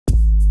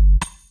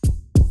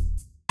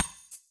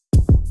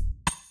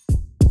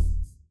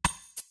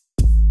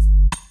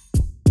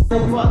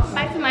Welcome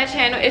back to my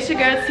channel. It's your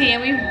girl T,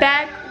 and we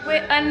back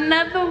with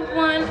another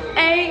one.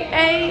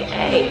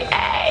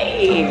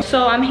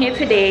 So I'm here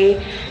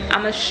today.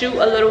 I'm gonna shoot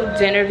a little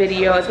dinner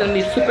video. It's gonna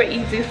be super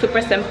easy,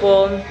 super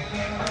simple.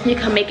 You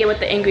can make it with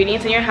the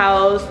ingredients in your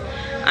house.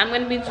 I'm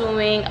gonna be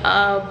doing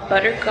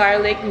butter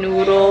garlic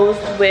noodles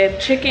with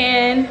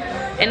chicken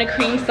and a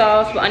cream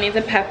sauce with onions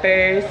and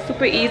peppers.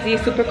 Super easy,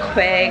 super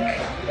quick.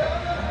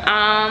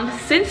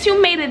 Since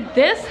you made it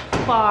this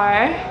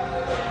far,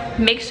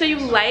 make sure you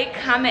like,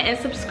 comment, and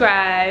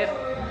subscribe.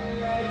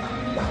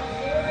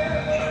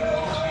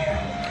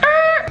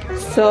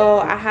 So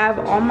I have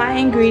all my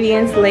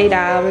ingredients laid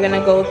out. We're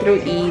gonna go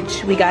through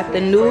each. We got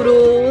the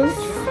noodles.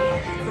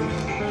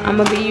 I'm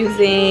gonna be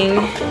using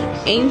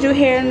angel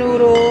hair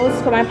noodles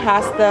for my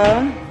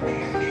pasta.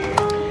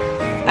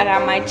 I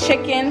got my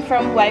chicken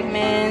from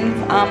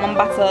Wegmans. I'm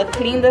about to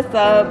clean this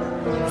up,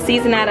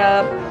 season that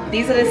up.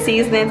 These are the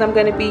seasonings I'm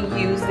gonna be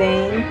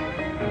using.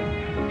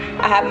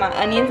 I have my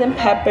onions and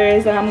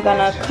peppers that I'm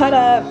gonna cut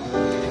up.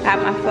 I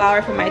have my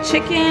flour for my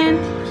chicken.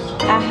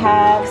 I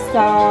have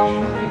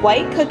some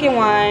white cooking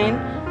wine.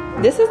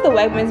 This is the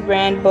Wegmans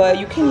brand, but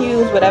you can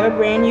use whatever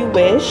brand you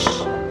wish.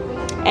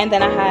 And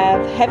then I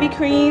have heavy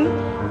cream.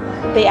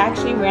 They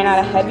actually ran out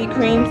of heavy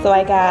cream, so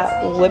I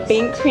got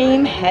whipping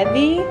cream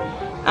heavy.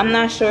 I'm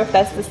not sure if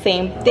that's the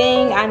same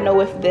thing. I know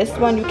with this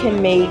one you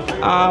can make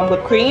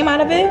whipped cream out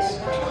of it,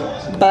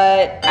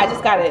 but I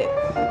just got it.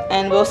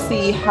 And we'll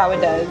see how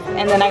it does.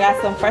 And then I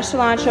got some fresh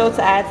cilantro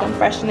to add some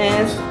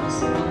freshness.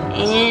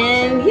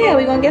 And yeah,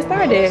 we're gonna get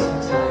started.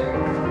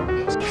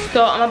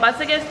 So I'm about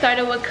to get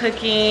started with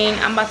cooking.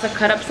 I'm about to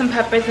cut up some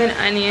peppers and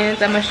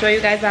onions. I'm gonna show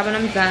you guys that when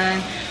I'm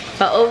done.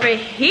 But over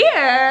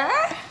here,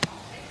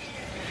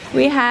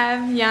 we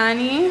have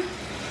Yanni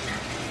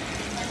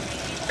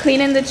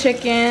cleaning the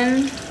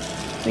chicken.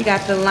 We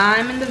got the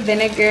lime and the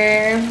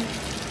vinegar.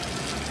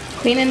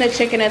 Cleaning the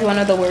chicken is one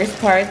of the worst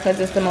parts because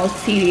it's the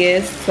most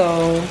tedious.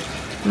 So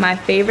my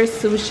favorite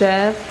sous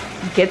chef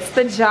gets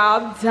the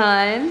job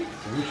done.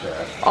 Sous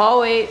chef?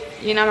 Oh wait,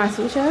 you're not my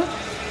sous chef?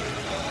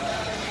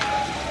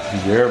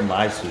 You're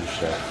my sous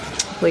chef.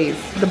 Please,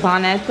 the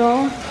bonnet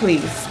though,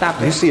 please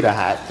stop it. You see the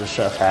hat, the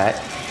chef hat?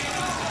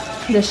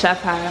 The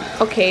chef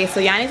hat. Okay, so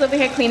Yanni's over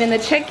here cleaning the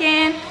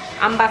chicken.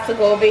 I'm about to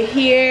go over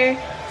here,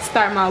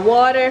 start my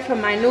water for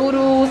my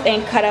noodles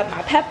and cut up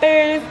my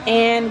peppers,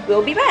 and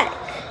we'll be back.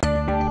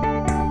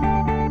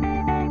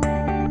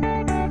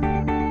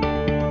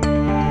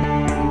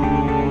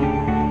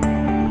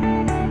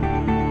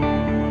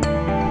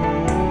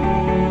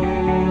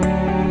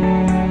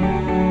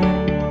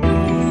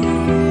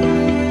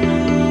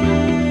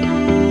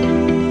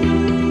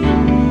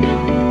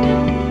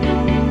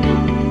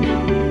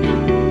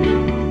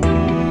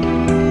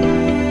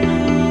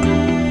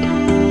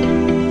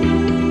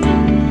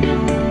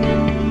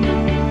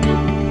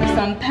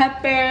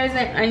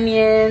 And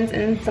onions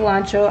and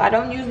cilantro. I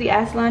don't usually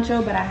add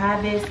cilantro, but I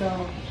have it,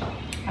 so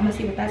I'm gonna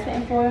see what that's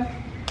sitting for.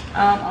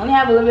 I only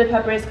have a little bit of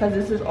peppers because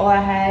this is all I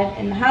had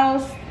in the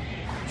house.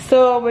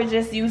 So we're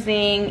just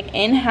using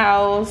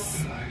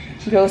in-house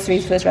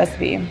groceries for this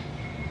recipe.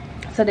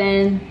 So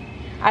then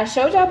I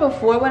showed y'all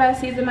before what I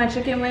seasoned my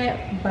chicken with,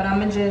 but I'm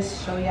gonna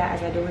just show y'all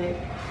as I do it.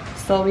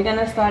 So we're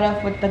gonna start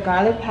off with the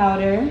garlic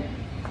powder,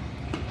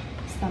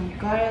 some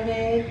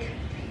garlic.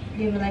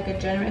 Give it like a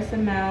generous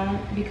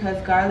amount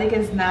because garlic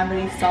is not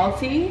really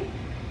salty,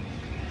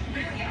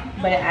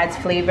 but it adds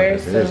flavor. It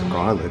is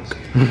garlic.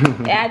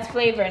 It adds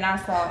flavor,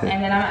 not salt.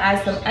 And then I'm gonna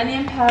add some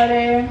onion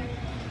powder,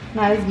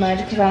 not as much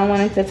because I don't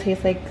want it to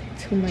taste like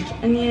too much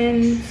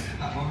onions,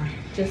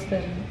 just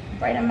the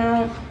right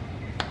amount.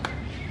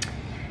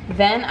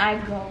 Then I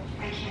go.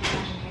 I can't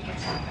imagine it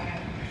gets that better.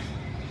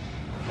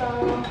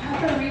 So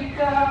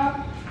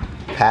paprika.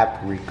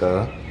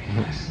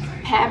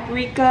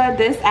 Paprika,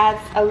 this adds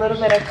a little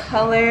bit of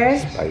color.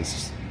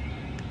 Spice.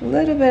 A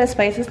little bit of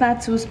spice. It's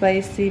not too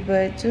spicy,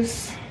 but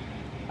just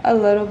a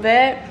little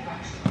bit.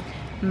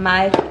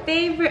 My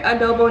favorite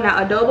adobo.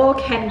 Now, adobo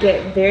can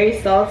get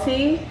very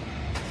salty,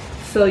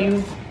 so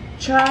you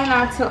try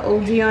not to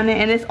OD on it.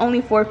 And it's only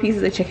 4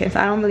 pieces of chicken, so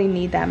I don't really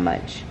need that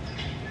much.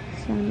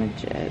 So I'm gonna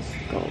just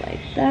go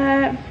like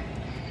that.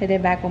 Hit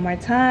it back one more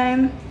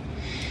time.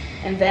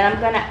 And then I'm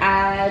gonna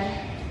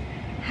add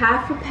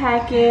half a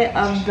packet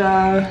of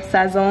the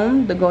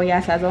sazon, the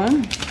Goya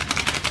sazon.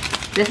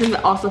 This is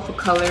also for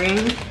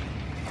coloring.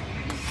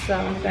 So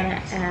I'm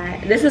gonna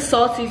add, this is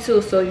salty too,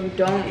 so you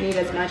don't need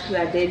as much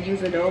because I did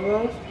use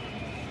adobo.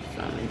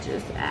 So I'm gonna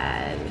just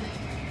add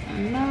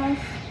enough.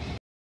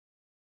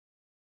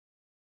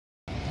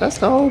 That's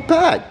the whole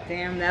pack.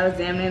 Damn, that was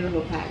damn near the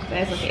whole pack.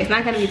 That's okay, it's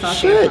not gonna be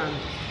salty.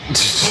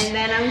 And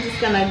then I'm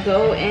just gonna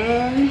go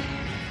in,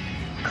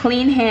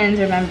 clean hands,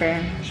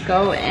 remember.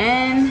 Go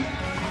in.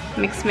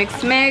 Mix,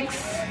 mix,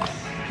 mix.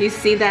 You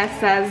see that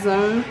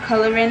sazon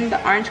coloring,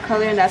 the orange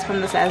coloring, that's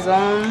from the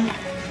sazon.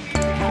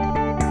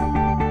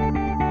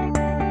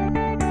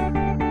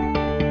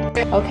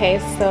 Okay,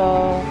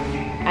 so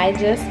I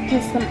just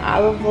put some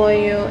olive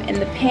oil in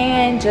the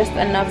pan, just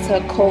enough to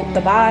coat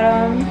the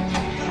bottom.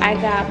 I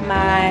got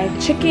my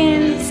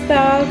chicken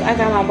stock, I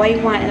got my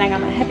white wine, and I got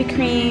my heavy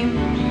cream,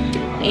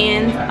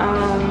 and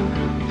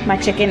my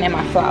chicken and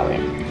my flour.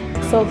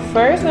 So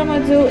first what I'm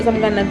gonna do is I'm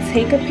gonna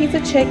take a piece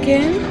of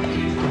chicken.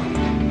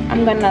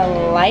 I'm gonna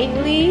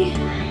lightly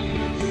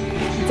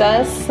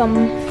dust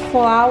some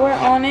flour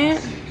on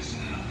it,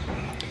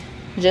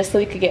 just so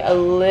we could get a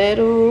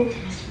little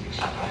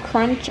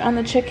crunch on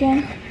the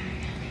chicken.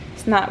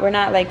 We're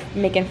not like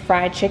making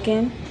fried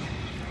chicken.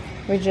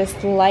 We're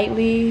just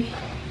lightly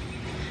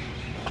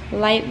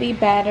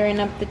battering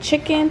up the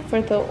chicken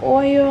for the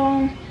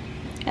oil.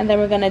 And then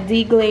we're gonna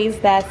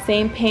deglaze that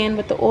same pan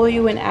with the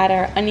oil and add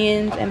our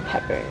onions and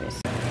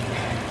peppers.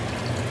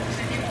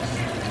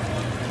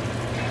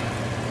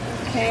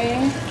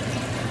 Okay,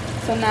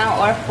 so now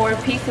our 4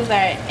 pieces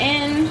are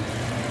in.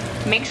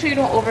 Make sure you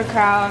don't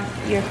overcrowd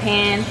your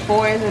pan.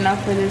 4 is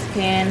enough for this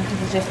pan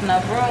because it's just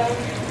enough room.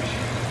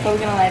 So we're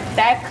gonna let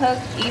that cook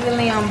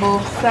evenly on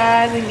both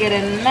sides and get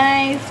a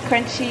nice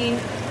crunchy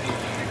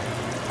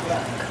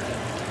look.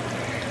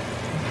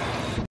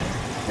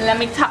 Let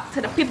me talk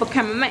to the people,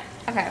 cameraman.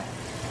 Okay,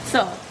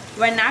 so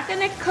we're not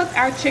gonna cook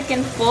our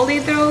chicken fully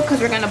through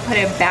because we're gonna put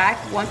it back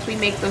once we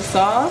make the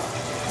sauce.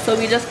 So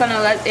we're just gonna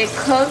let it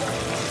cook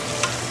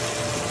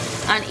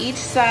on each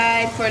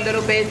side for a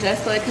little bit,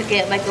 just so it could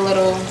get like a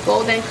little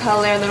golden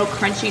color, a little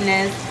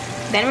crunchiness.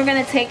 Then we're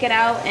gonna take it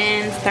out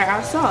and start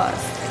our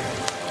sauce.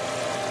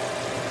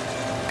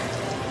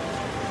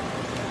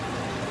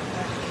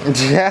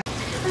 Yeah.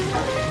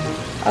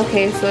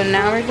 Okay, so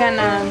now we're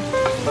gonna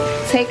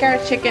take our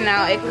chicken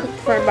out. It cooked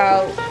for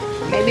about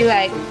maybe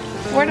like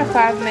 4 to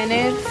 5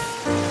 minutes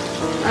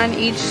on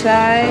each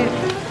side.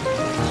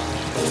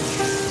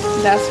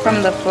 That's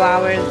from the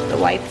flour, the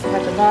whites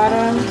at the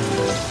bottom.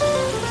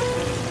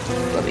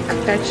 So we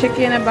cooked our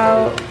chicken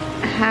about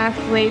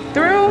halfway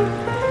through.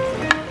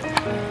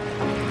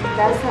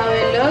 That's how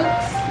it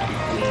looks.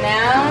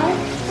 Now,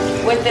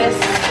 with this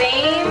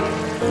same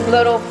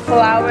little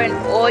flour and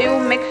oil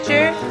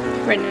mixture,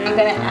 we're now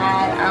gonna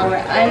add our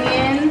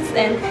onions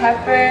and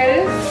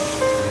peppers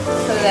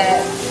to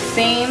that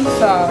same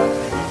sauce.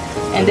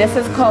 And this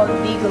is called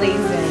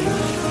deglazing.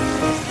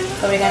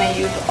 So we're gonna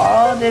use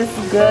all this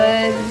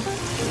good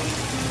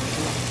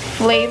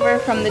flavor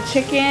from the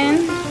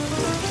chicken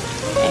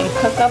and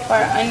cook up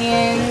our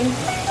onions,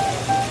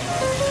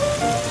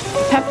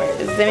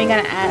 peppers. Then we're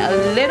gonna add a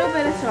little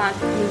bit of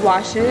cilantro. We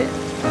wash it.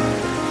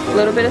 A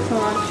little bit of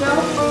cilantro.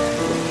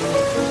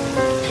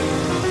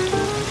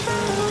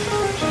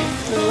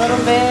 A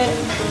little bit.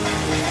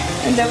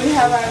 And then we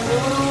have our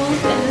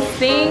noodles in the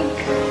sink,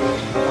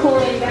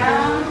 cooling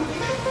down.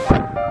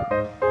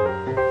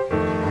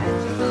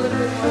 Just a little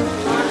bit more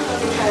cilantro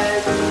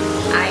because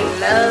I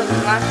love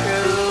cilantro.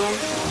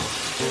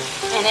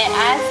 And it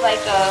adds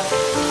like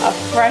a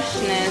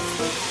freshness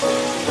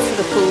to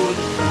the food.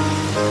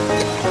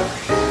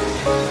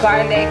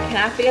 Garlic,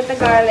 cannot forget the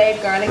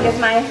garlic. Garlic is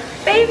my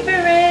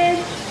favorite.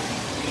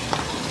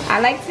 I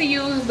like to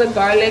use the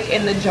garlic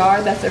in the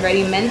jar that's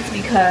already minced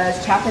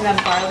because chopping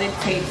up garlic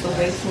takes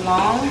way too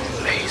long.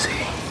 Lazy.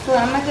 So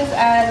I'm gonna just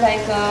add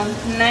like a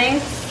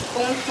nice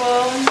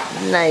spoonful.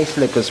 Nice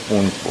little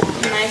spoonful.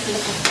 Nice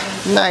little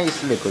spoonful.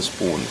 Nice little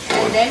spoonful.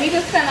 And then we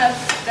just gonna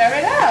stir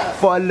it up.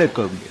 For a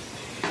little bit.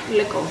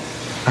 Lickle.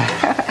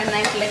 A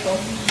nice lickle.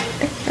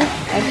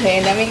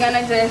 Okay, then we're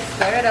gonna just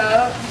stir it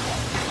up.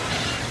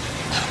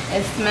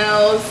 It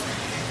smells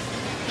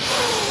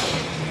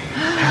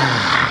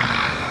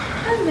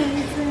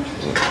amazing.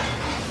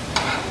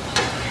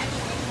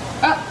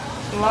 Oh,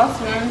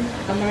 lost one.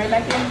 I'm right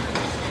back in.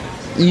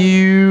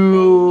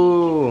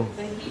 You.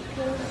 The heat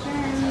goes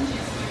down.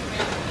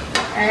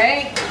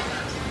 Alright.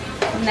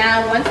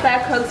 Now once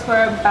that cooks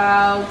for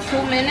about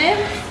 2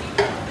 minutes,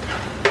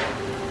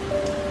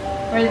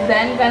 we're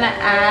then gonna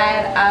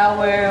add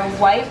our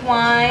white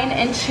wine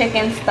and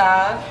chicken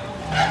stock.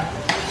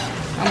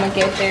 I'm gonna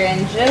get there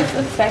in just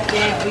a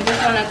second. We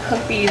just wanna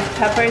cook these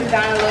peppers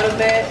down a little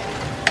bit.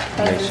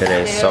 Make sure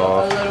they're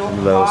soft, a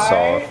little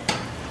soft.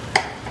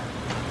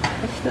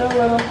 It's still a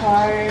little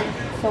hard,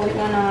 so we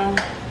wanna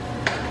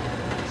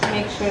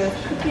make sure it's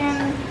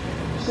cooking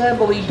good,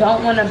 but we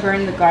don't wanna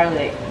burn the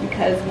garlic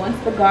because once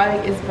the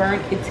garlic is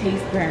burnt, it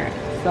tastes burnt.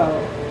 So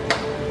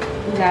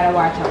you gotta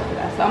watch out for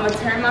that. So I'm gonna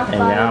turn my fire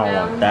down. And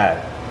now I want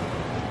that.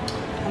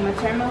 I'm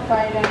gonna turn my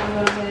fire down a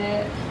little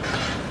bit.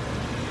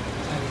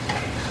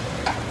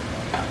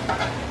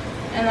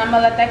 And I'm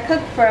gonna let that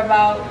cook for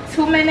about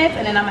 2 minutes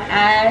and then I'm gonna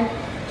add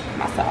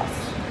my sauce.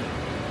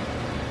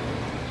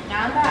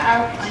 Now that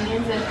our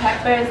onions and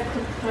peppers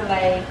cooked for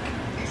like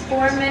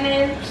 4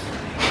 minutes,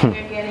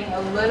 we're getting a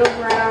little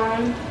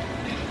brown.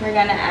 We're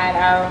gonna add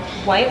our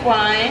white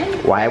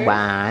wine. White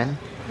wine.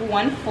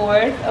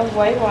 1/4 of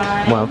white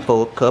wine.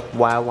 1 cup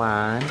white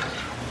wine.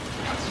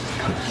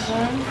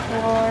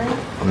 1/4.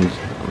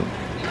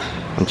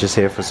 I'm just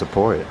here for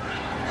support.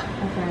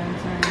 Okay, I'm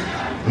sorry.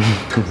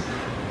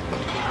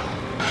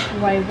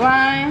 White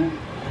wine.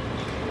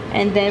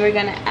 And then we're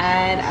gonna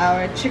add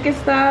our chicken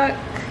stock.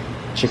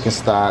 Chicken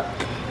stock.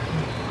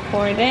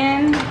 Pour it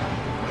in.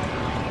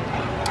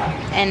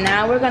 And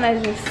now we're gonna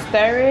just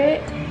stir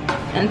it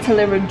until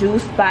it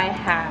reduced by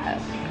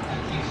half.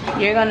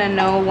 You're gonna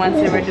know once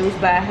it reduced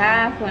by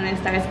half, when it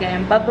starts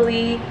getting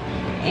bubbly,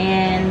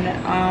 and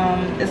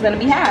it's gonna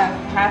be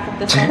half of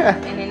the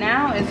sauce in and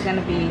out is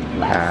gonna be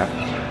less.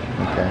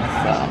 Okay.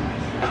 So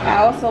I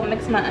also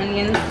mix my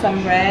onions,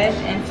 some red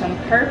and some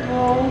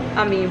purple.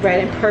 I mean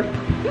red and purple.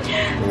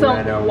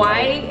 Some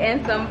white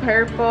and some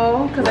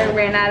purple, because I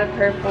ran out of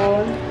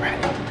purple.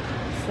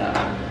 So,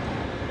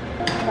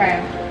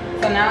 right.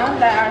 So now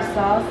that our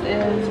sauce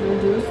is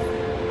reduced,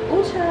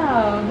 ooh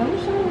child, don't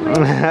show me.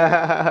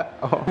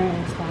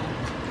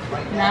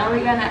 Now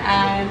we're gonna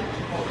add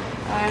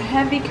our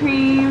heavy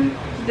cream.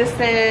 This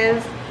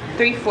is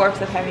 3/4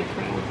 of heavy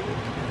cream.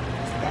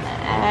 Just gonna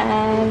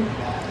add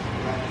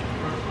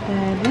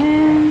that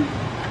in.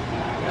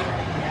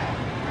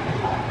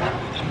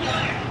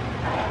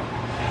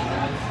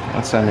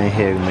 What's under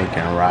here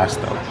making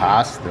rasta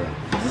pasta?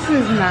 This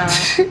is not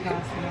pasta.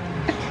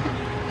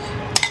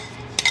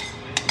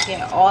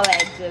 Get all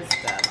that good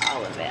stuff,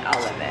 all of it.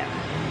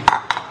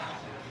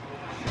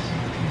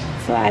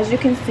 So as you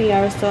can see,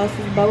 our sauce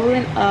is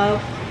bubbling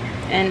up,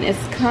 and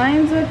it's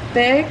kind of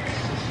thick,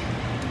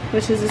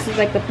 this is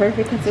like the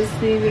perfect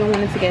consistency. We don't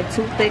want it to get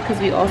too thick because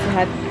we also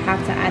have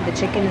to add the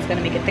chicken. It's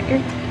gonna make it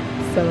thicker.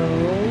 So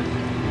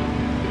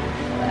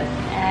let's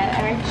add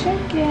our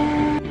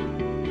chicken.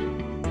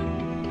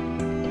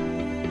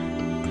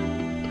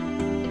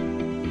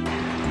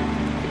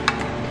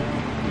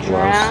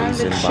 Drown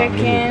the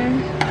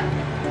chicken.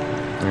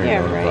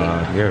 Yeah,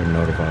 right. You already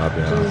know the vibe,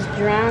 y'all. Just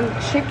drown the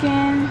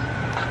chicken.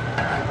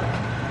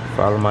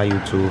 Follow my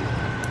YouTube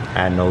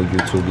at No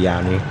YouTube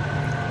Yanni.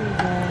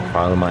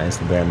 Follow my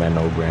Instagram at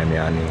No Gram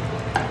Yanni.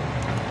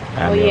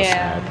 Oh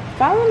yeah.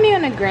 Follow me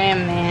on the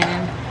gram,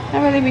 man.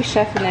 I really be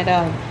chefing it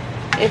up.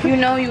 If you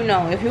know, you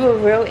know. If you a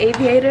real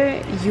aviator,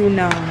 you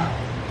know.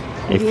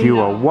 If you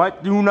a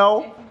what, you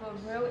know? If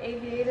you a real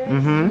aviator, you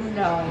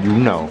know. You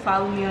know. You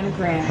follow me on the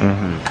gram.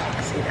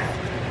 I see that.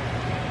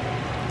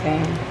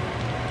 Okay.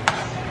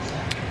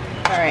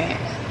 Alright.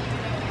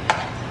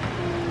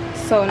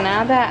 So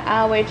now that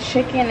our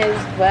chicken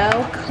is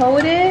well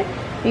coated,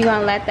 we're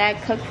gonna let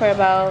that cook for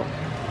about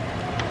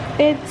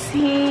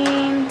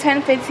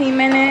 10-15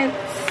 minutes.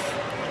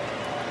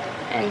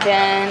 And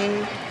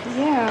then,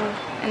 yeah.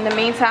 In the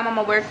meantime, I'm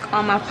gonna work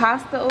on my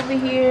pasta over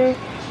here.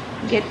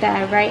 Get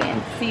that right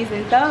and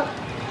seasoned up.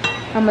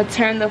 I'm gonna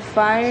turn the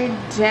fire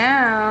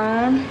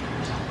down.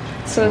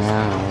 So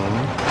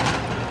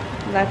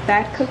let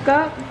that cook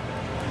up.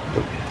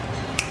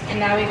 And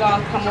now we're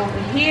gonna come over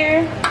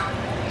here.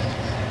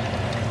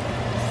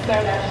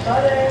 Stir that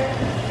butter.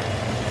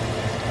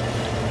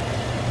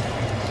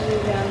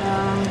 We're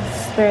gonna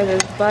stir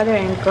this butter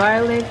and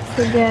garlic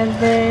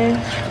together.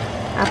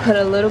 I put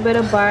a little bit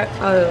of butter,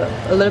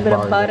 a little bit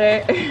of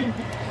garlic,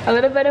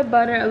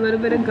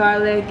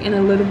 and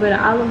a little bit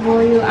of olive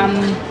oil. I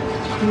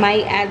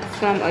might add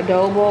some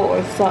adobo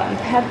or salt and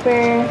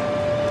pepper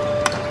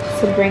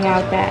to bring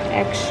out that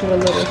extra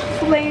little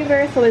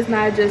flavor, so it's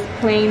not just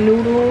plain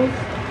noodles.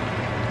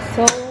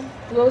 So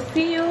we'll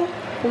see you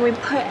when we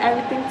put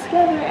everything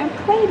together and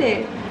plate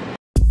it.